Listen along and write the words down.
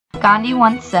Gandhi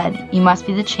once said, "You must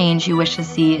be the change you wish to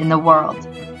see in the world."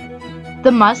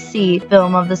 The must-see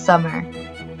film of the summer.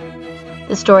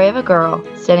 The story of a girl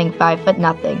standing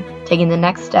 5'0", taking the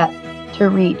next step to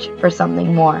reach for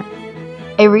something more.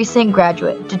 A recent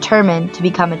graduate determined to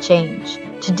become a change,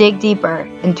 to dig deeper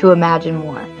and to imagine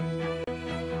more.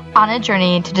 On a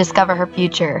journey to discover her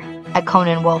future at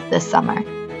Cohn Wolfe this summer.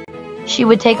 She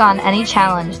would take on any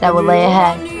challenge that would lay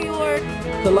ahead. New York.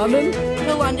 To London?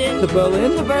 To London. To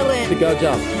Berlin? To Berlin. To go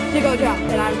jump. To go jump,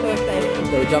 and I'm so excited.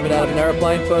 So you're jumping out of an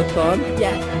airplane first time?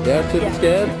 Yes. Yeah, super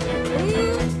scared?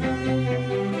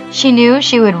 She knew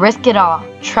she would risk it all,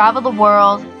 travel the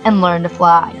world, and learn to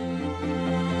fly.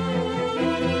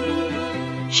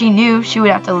 She knew she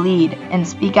would have to lead and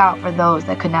speak out for those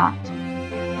that could not.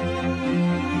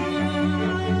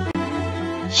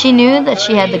 She knew that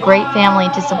she had the great family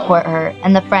to support her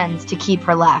and the friends to keep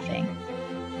her laughing.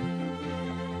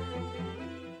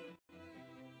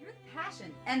 You're the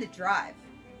passion and the drive.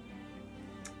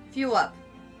 Fuel up.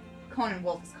 Cohn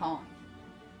Wolfe is calling.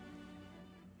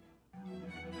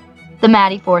 The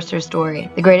Maddie Forrester story,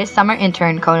 the greatest summer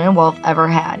intern Cohn Wolfe ever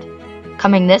had.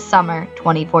 Coming this summer,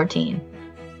 2014.